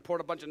heads up and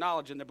poured a bunch of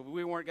knowledge in there, but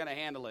we weren't going to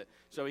handle it.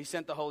 So he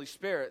sent the Holy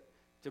Spirit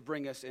to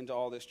bring us into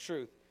all this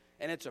truth.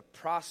 And it's a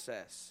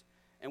process.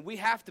 And we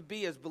have to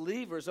be, as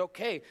believers,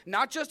 okay,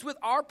 not just with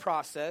our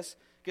process,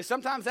 because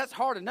sometimes that's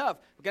hard enough.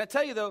 I'm going to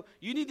tell you, though,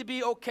 you need to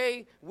be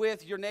okay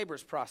with your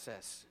neighbor's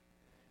process.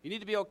 You need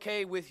to be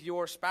okay with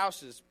your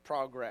spouse's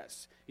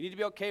progress. You need to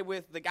be okay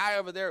with the guy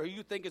over there who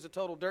you think is a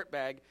total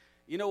dirtbag.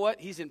 You know what?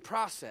 He's in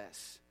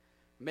process.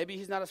 Maybe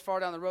he's not as far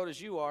down the road as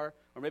you are,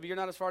 or maybe you're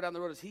not as far down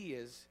the road as he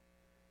is,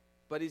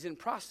 but he's in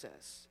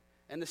process.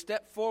 And the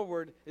step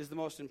forward is the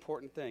most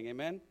important thing.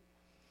 Amen?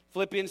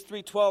 Philippians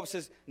 3:12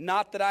 says,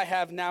 not that I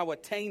have now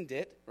attained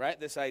it, right?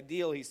 This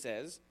ideal, he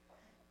says,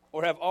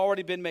 or have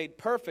already been made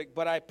perfect,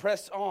 but I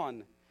press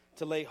on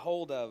to lay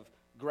hold of,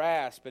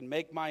 grasp, and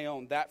make my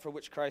own that for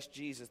which Christ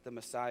Jesus, the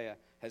Messiah,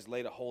 has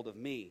laid a hold of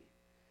me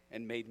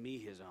and made me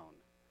his own.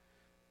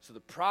 So the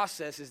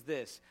process is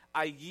this.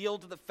 I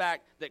yield to the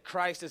fact that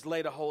Christ has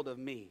laid a hold of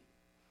me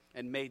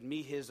and made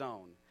me his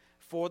own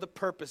for the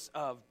purpose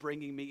of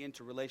bringing me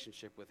into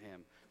relationship with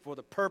him, for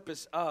the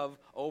purpose of,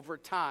 over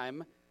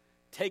time,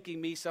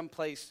 taking me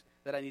someplace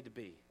that I need to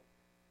be.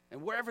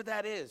 And wherever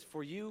that is,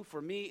 for you,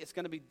 for me, it's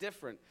going to be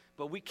different.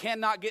 But we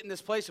cannot get in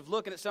this place of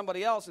looking at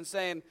somebody else and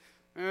saying,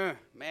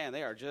 man,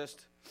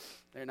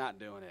 they're not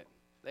doing it.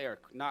 They are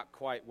not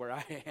quite where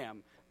I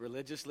am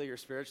religiously or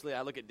spiritually.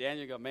 I look at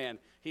Daniel and go, man,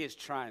 he is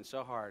trying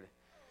so hard.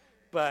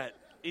 But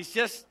he's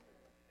just,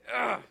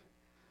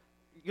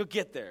 you'll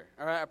get there.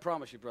 All right, I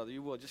promise you, brother,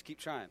 you will. Just keep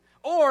trying.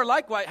 Or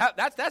likewise,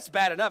 that's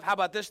bad enough. How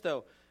about this,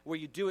 though, where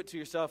you do it to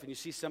yourself and you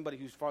see somebody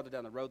who's farther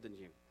down the road than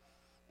you.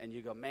 And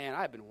you go, man,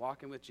 I've been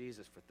walking with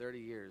Jesus for 30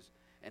 years,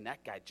 and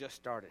that guy just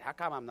started. How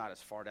come I'm not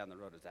as far down the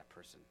road as that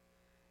person?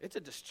 It's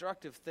a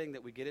destructive thing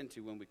that we get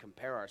into when we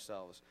compare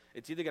ourselves.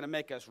 It's either going to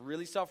make us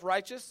really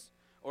self-righteous,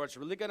 or it's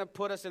really going to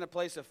put us in a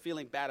place of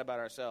feeling bad about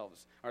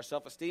ourselves. Our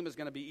self-esteem is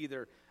going to be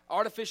either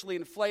artificially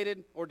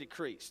inflated or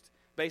decreased.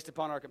 based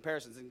upon our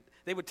comparisons. And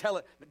they would tell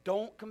it, but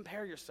don't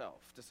compare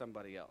yourself to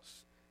somebody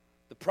else.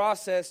 The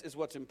process is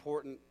what's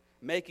important.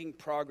 Making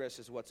progress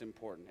is what's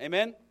important.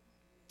 Amen?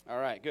 All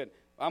right, good.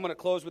 I'm going to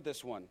close with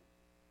this one.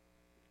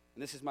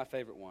 And this is my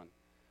favorite one.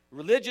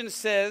 Religion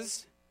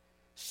says,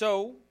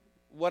 so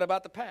what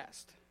about the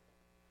past?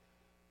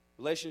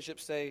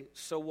 Relationships say,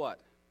 so what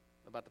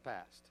about the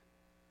past?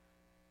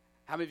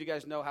 How many of you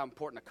guys know how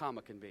important a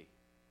comma can be?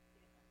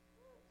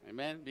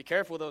 Amen? Be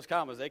careful with those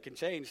commas. They can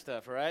change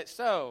stuff, all right?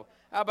 So,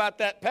 how about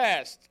that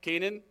past,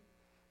 Keenan?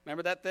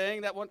 Remember that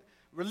thing? That one?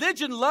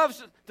 Religion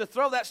loves to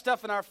throw that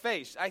stuff in our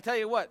face. I tell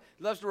you what,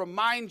 it loves to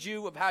remind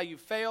you of how you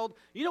failed.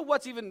 You know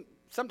what's even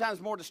sometimes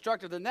more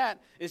destructive than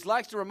that is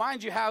likes to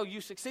remind you how you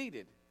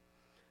succeeded.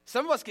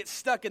 Some of us get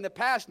stuck in the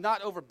past,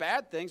 not over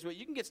bad things, but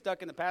you can get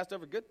stuck in the past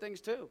over good things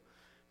too.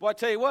 Boy, I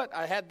tell you what,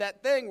 I had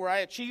that thing where I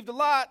achieved a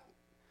lot,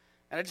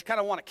 and I just kind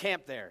of want to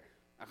camp there.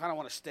 I kind of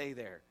want to stay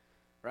there,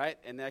 right?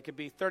 And that could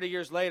be 30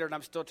 years later, and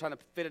I'm still trying to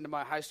fit into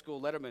my high school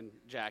Letterman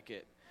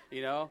jacket,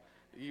 you know?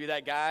 You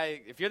that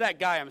guy, if you're that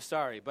guy, I'm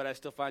sorry, but I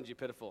still find you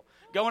pitiful.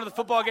 Going to the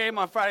football game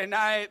on Friday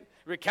night,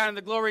 recounting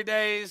the glory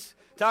days,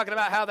 talking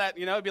about how that,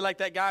 it'd be like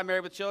that guy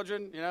married with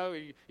children,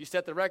 you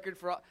set the record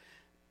for all.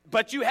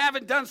 But you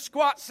haven't done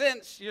squat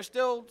since. You're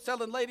still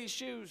selling ladies'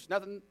 shoes.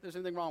 There's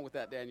anything wrong with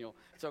that, Daniel.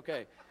 It's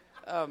okay.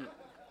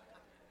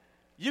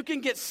 You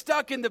can get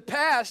stuck in the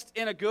past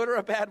in a good or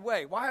a bad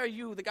way. Why are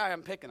you the guy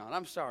I'm picking on?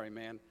 I'm sorry,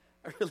 man.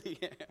 I really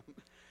am.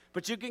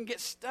 But you can get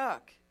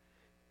stuck.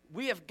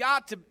 We have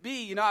got to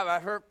be,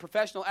 I've heard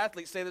professional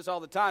athletes say this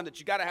all the time, that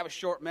you got to have a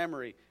short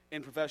memory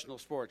in professional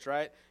sports,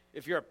 right?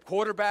 If you're a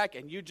quarterback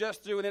and you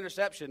just threw an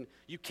interception,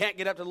 you can't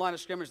get up to the line of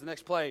scrimmage the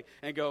next play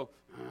and go,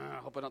 I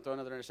hope I don't throw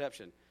another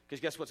interception.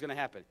 Because guess what's going to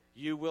happen?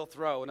 You will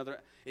throw another.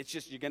 It's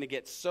just you're going to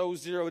get so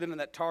zeroed in on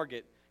that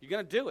target, you're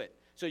going to do it.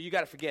 So you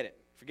got to forget it.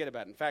 Forget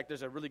about it. In fact,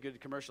 there's a really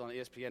good commercial on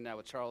ESPN now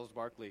with Charles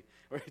Barkley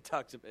where he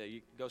talks about,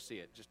 you go see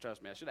it. Just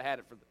trust me. I should have had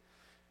it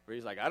where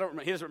he's like, he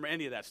doesn't remember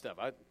any of that stuff.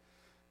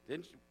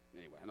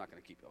 Anyway, I'm not going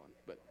to keep going.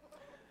 But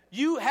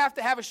you have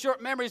to have a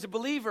short memory as a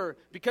believer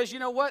because you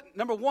know what?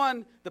 Number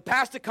one, the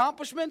past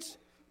accomplishments,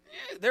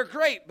 they're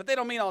great, but they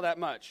don't mean all that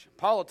much.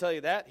 Paul will tell you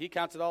that. He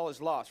counts it all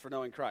as loss for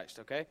knowing Christ,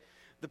 okay?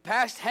 The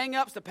past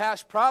hang-ups, the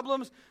past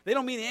problems, they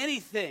don't mean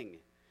anything.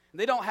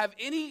 They don't have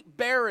any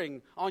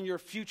bearing on your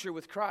future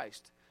with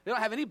Christ. They don't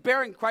have any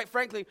bearing, quite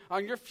frankly,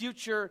 on your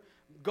future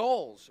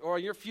goals or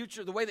your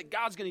future, the way that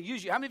God's going to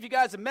use you. How many of you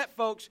guys have met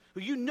folks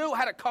who you knew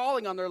had a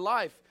calling on their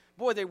life?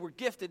 Boy, they were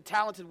gifted,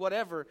 talented,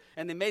 whatever,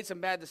 and they made some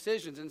bad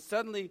decisions, and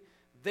suddenly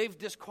they've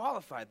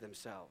disqualified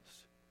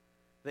themselves.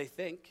 They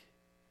think,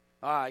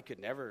 I could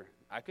never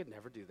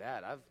do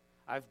that.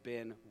 I've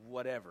been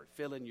whatever,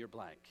 fill in your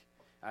blank.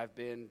 I've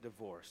been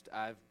divorced.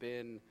 I've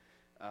been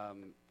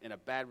in a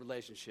bad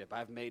relationship.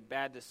 I've made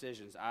bad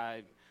decisions.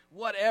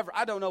 Whatever.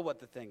 I don't know what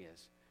the thing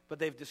is, but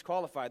they've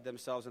disqualified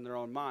themselves in their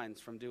own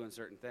minds from doing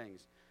certain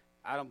things.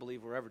 I don't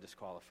believe we're ever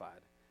disqualified.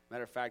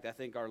 Matter of fact, I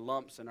think our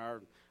lumps and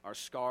our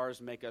scars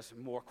make us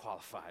more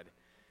qualified,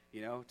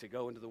 to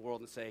go into the world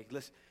and say,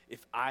 listen,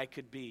 if I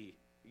could be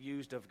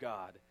used of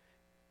God,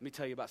 let me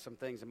tell you about some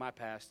things in my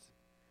past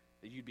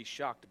that you'd be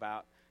shocked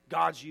about.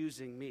 God's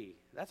using me.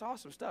 That's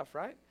awesome stuff,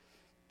 right?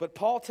 But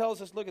Paul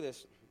tells us, look at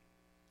this,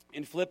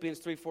 in Philippians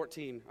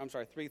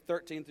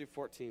 3:13 through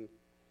 14,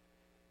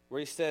 where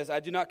he says, I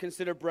do not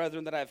consider,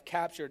 brethren, that I have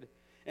captured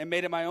and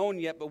made it my own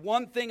yet, but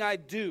one thing I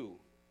do,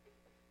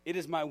 it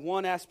is my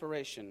one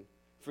aspiration,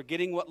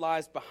 forgetting what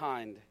lies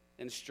behind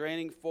and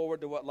straining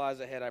forward to what lies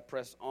ahead, I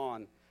press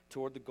on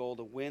toward the goal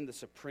to win the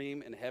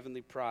supreme and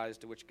heavenly prize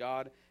to which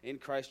God in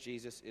Christ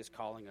Jesus is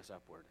calling us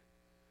upward.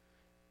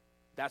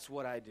 That's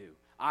what I do.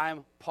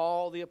 I'm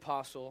Paul the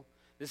Apostle.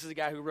 This is a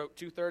guy who wrote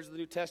 2/3 of the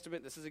New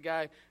Testament. This is a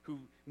guy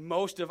who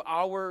most of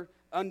our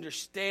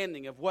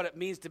understanding of what it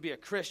means to be a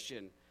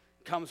Christian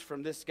comes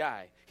from this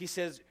guy. He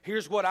says,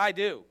 here's what I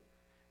do.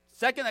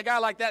 Second, a guy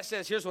like that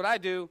says, here's what I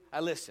do,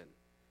 I listen.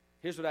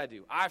 Here's what I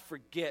do. I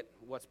forget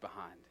what's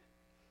behind,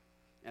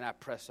 and I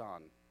press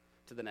on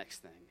to the next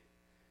thing.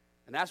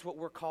 And that's what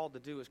we're called to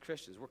do as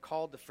Christians. We're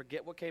called to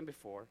forget what came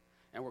before,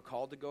 and we're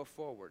called to go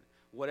forward.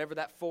 Whatever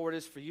that forward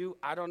is for you,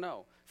 I don't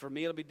know. For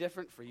me, it'll be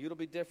different. For you, it'll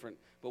be different.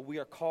 But we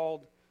are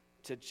called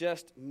to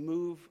just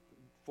move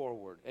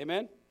forward.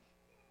 Amen?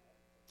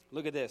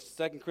 Look at this.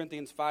 2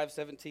 Corinthians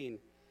 5:17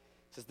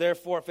 says,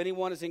 therefore, if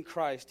anyone is in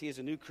Christ, he is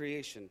a new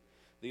creation.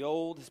 The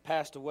old has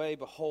passed away.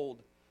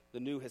 Behold, the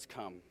new has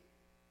come.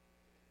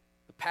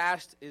 The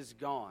past is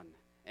gone.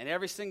 And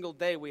every single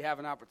day we have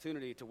an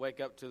opportunity to wake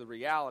up to the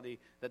reality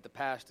that the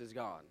past is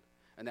gone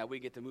and that we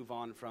get to move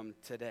on from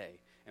today.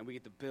 And we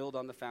get to build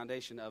on the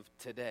foundation of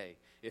today.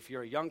 If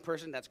you're a young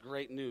person, that's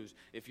great news.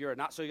 If you're a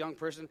not-so-young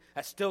person,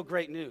 that's still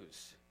great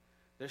news.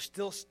 There's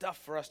still stuff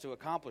for us to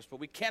accomplish, but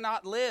we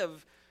cannot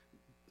live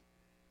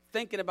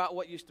thinking about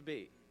what used to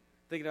be,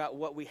 thinking about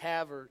what we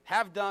have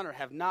done or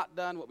have not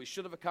done, what we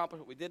should have accomplished,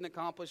 what we didn't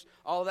accomplish.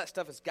 All of that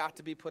stuff has got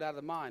to be put out of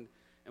the mind.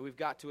 And we've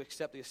got to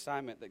accept the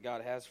assignment that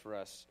God has for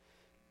us.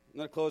 I'm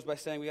going to close by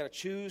saying we got to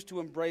choose to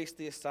embrace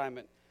the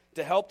assignment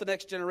to help the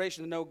next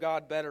generation to know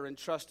God better and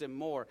trust Him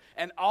more.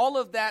 And all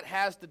of that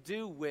has to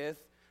do with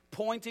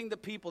pointing the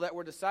people that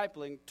we're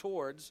discipling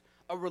towards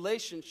a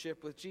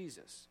relationship with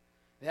Jesus.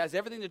 It has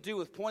everything to do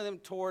with pointing them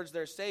towards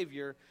their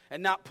Savior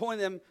and not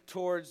pointing them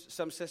towards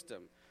some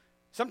system.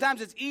 Sometimes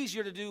it's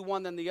easier to do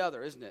one than the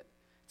other, isn't it?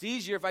 It's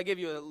easier if I give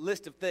you a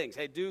list of things.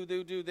 Hey, do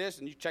this,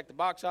 and you check the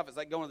box off. It's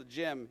like going to the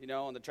gym,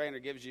 and the trainer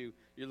gives you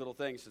your little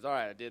thing. Says, all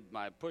right, I did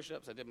my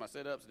push-ups, I did my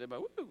sit-ups, I did my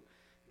woo.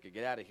 You can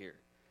get out of here.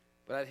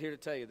 But I'm here to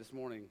tell you this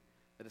morning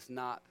that it's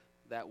not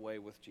that way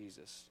with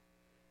Jesus.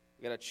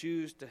 We got to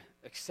choose to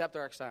accept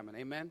our assignment.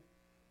 Amen?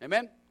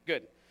 Amen?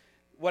 Good.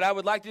 What I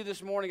would like to do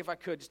this morning, if I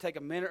could, just take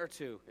a minute or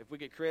two, if we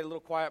could create a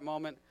little quiet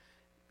moment.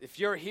 If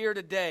you're here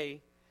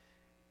today,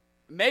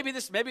 maybe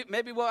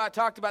what I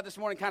talked about this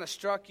morning kind of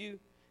struck you.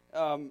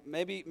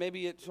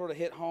 Maybe it sort of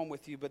hit home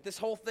with you. But this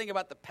whole thing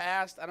about the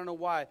past, I don't know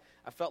why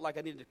I felt like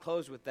I needed to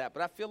close with that.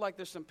 But I feel like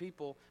there's some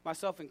people,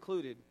 myself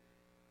included,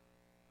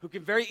 who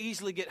can very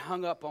easily get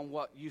hung up on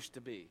what used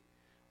to be.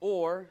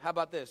 Or, how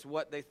about this,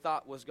 what they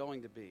thought was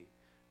going to be.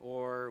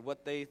 Or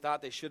what they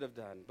thought they should have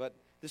done. But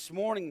this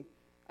morning,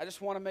 I just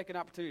want to make an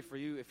opportunity for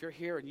you, if you're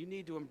here and you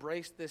need to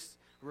embrace this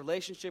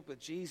relationship with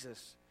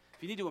Jesus,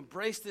 if you need to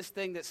embrace this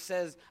thing that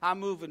says, I'm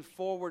moving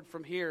forward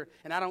from here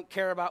and I don't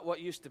care about what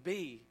used to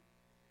be,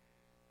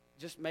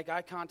 just make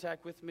eye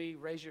contact with me,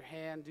 raise your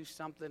hand, do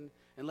something,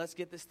 and let's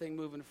get this thing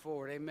moving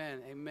forward.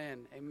 Amen,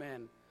 amen,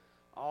 amen.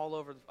 All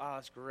over,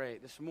 that's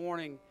great. This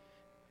morning,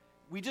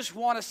 we just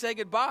want to say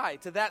goodbye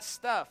to that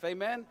stuff,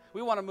 amen?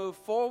 We want to move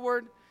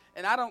forward,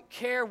 and I don't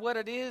care what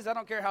it is. I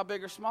don't care how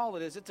big or small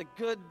it is. It's a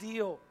good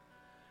deal.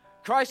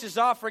 Christ is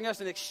offering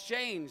us an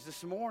exchange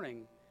this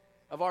morning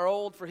of our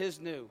old for His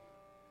new,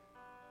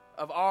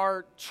 of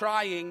our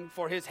trying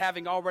for His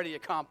having already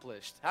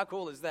accomplished. How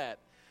cool is that?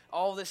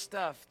 All this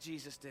stuff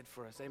Jesus did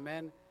for us.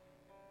 Amen?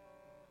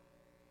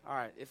 All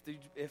right.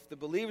 If the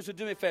believers would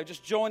do me a favor,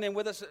 just join in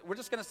with us. We're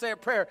just going to say a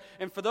prayer.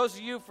 And for those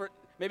of you,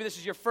 maybe this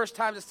is your first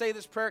time to say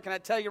this prayer, can I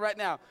tell you right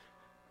now,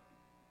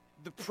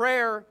 the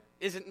prayer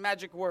isn't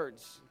magic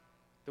words.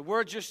 The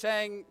words you're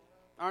saying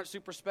aren't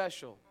super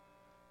special.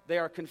 They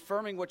are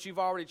confirming what you've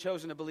already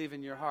chosen to believe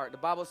in your heart. The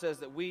Bible says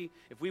that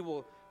if we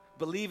will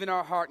believe in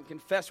our heart and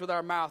confess with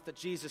our mouth that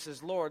Jesus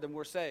is Lord, then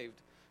we're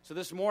saved. So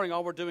this morning,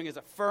 all we're doing is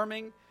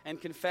affirming and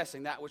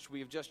confessing that which we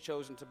have just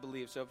chosen to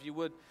believe. So if you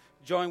would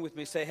join with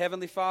me, say,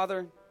 Heavenly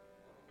Father,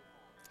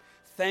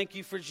 thank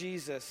you for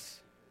Jesus.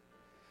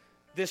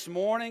 This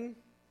morning,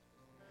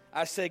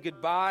 I say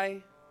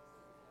goodbye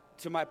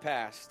to my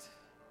past,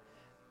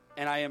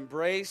 and I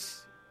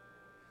embrace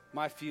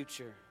my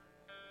future.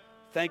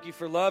 Thank you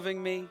for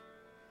loving me.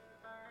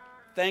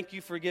 Thank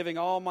you for forgiving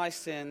all my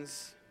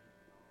sins.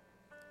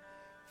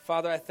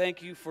 Father, I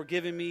thank you for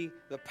giving me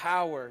the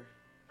power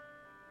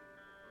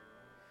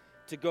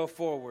to go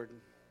forward.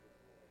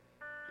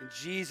 In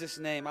Jesus'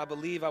 name, I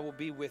believe I will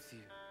be with you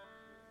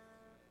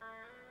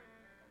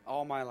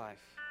all my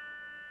life.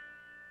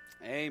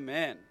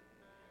 Amen.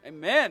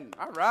 Amen.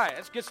 All right,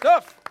 that's good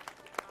stuff.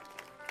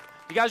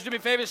 You guys do me a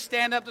favor,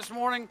 stand up this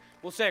morning.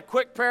 We'll say a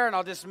quick prayer and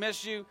I'll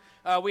dismiss you.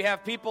 We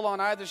have people on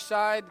either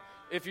side.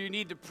 If you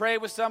need to pray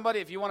with somebody,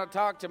 if you want to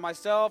talk to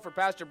myself or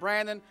Pastor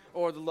Brandon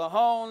or the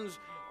Lahones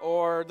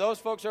or those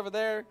folks over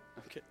there.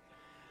 Okay.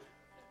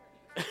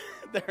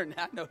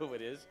 I know who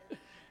it is.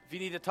 If you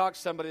need to talk to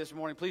somebody this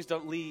morning, please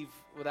don't leave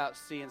without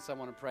seeing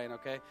someone and praying,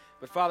 okay?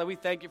 But Father, we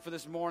thank you for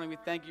this morning. We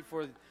thank you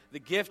for the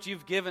gift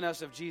you've given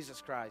us of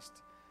Jesus Christ.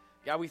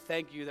 God, we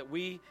thank you that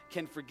we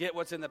can forget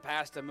what's in the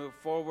past and move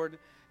forward,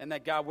 and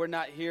that, God, we're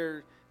not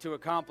here to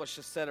accomplish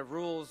a set of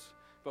rules,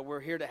 but we're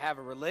here to have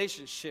a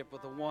relationship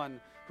with the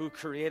one who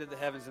created the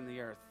heavens and the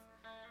earth.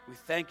 We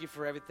thank you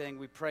for everything.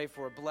 We pray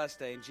for a blessed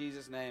day. In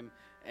Jesus' name,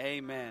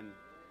 amen.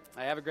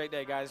 Have a great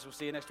day, guys. We'll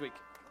see you next week.